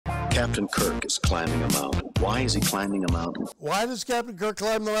Captain Kirk is climbing a mountain. Why is he climbing a mountain? Why does Captain Kirk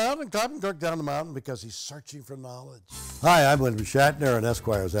climb the mountain? Captain Kirk down the mountain because he's searching for knowledge. Hi, I'm Shatner, and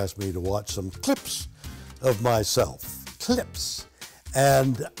Esquire has asked me to watch some clips of myself. Clips.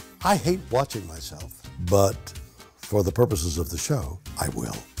 And I hate watching myself, but for the purposes of the show, I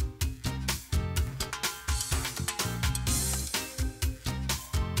will.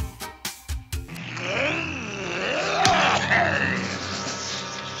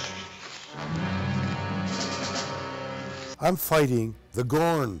 I'm fighting the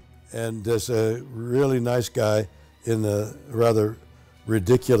Gorn, and there's a really nice guy in a rather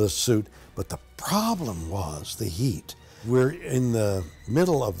ridiculous suit. But the problem was the heat. We're in the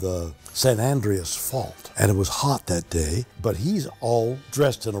middle of the San Andreas Fault, and it was hot that day, but he's all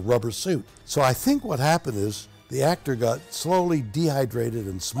dressed in a rubber suit. So I think what happened is the actor got slowly dehydrated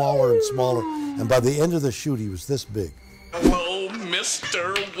and smaller, and by the end of the shoot, he was this big. Hello,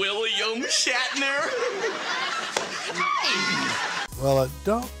 Mr. William Shatner. Well, I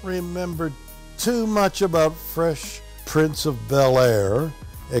don't remember too much about Fresh Prince of Bel-Air,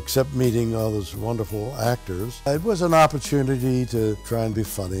 except meeting all those wonderful actors. It was an opportunity to try and be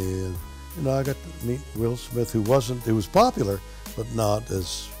funny. And, you know, I got to meet Will Smith, who was popular, but not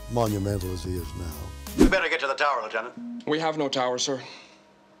as monumental as he is now. We better get to the tower, Lieutenant. We have no tower, sir.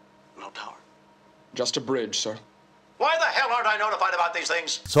 No tower? Just a bridge, sir. Why the hell aren't I notified about these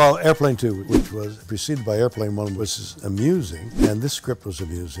things? So Airplane 2, which was preceded by Airplane 1, was amusing, and this script was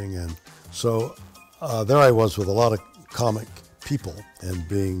amusing. And so there I was with a lot of comic people and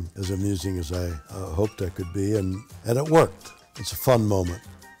being as amusing as I hoped I could be, and it worked. It's a fun moment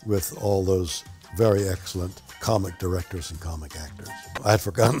with all those very excellent comic directors and comic actors. I had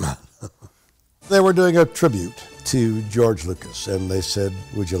forgotten that. They were doing a tribute to George Lucas, and they said,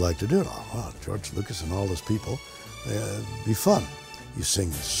 would you like to do it? Oh, wow, George Lucas and all those people. It'd be fun. You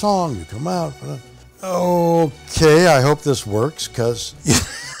sing the song, you come out. Okay, I hope this works, because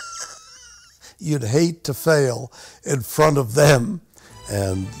you'd hate to fail in front of them.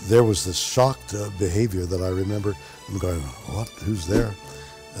 And there was this shocked behavior that I remember. I'm going, what? Who's there?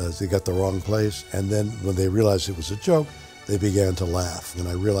 They got the wrong place. And then when they realized it was a joke, they began to laugh. And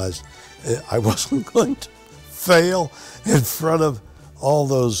I realized I wasn't going to fail in front of all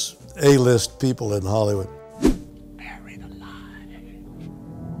those A-list people in Hollywood.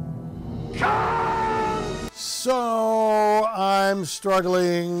 So I'm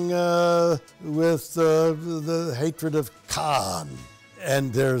struggling with the hatred of Khan.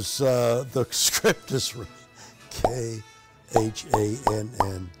 And there's the script is K-H-A-N-N.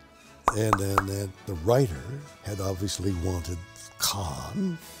 And the writer had obviously wanted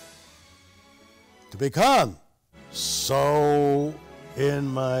Khan to be Khan. So in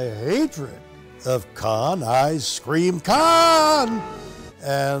my hatred of Khan, I scream Khan!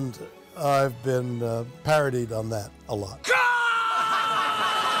 And I've been parodied on that a lot.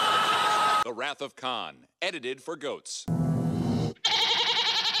 The Wrath of Khan, edited for goats.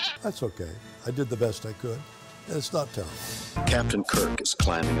 That's okay. I did the best I could. It's not terrible. Captain Kirk is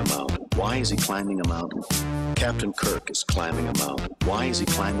climbing a mountain. Why is he climbing a mountain? Captain Kirk is climbing a mountain. Why is he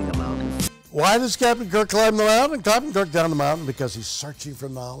climbing a mountain? Why does Captain Kirk climb the mountain? Captain Kirk down the mountain because he's searching for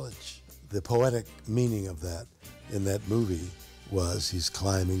knowledge. The poetic meaning of that in that movie was he's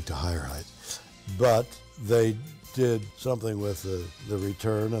climbing to higher heights. But they did something with the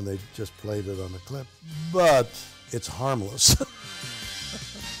return, and they just played it on the clip. But it's harmless.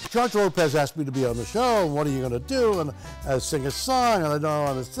 George Lopez asked me to be on the show, and what are you going to do? And I sing a song, and I don't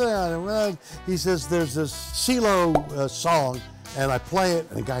want to sing. He says, there's this CeeLo song, and I play it,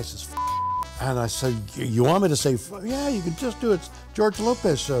 and the guy says, and I said, you want me to say, yeah, you can just do it. It's George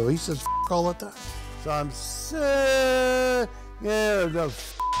Lopez show. He says, all the time. So I'm sick. Yeah, no.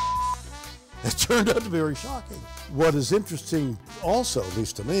 It turned out to be very shocking. What is interesting also, at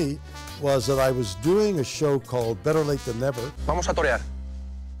least to me, was that I was doing a show called Better Late Than Never. Vamos a torear.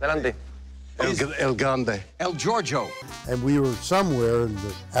 Adelante. El Grande. El Giorgio. And we were somewhere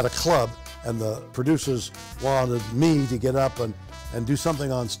at a club, and the producers wanted me to get up and do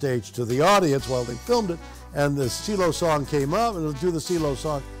something on stage to the audience while they filmed it. And the CeeLo song came up, and do the CeeLo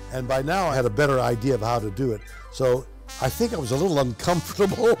song. And by now, I had a better idea of how to do it. So I think I was a little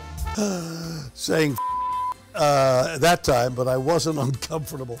uncomfortable saying that time, but I wasn't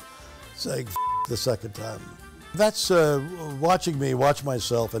uncomfortable saying the second time. That's watching me watch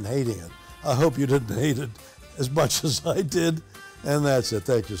myself and hating it. I hope you didn't hate it as much as I did. And that's it.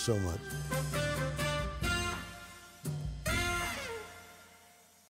 Thank you so much.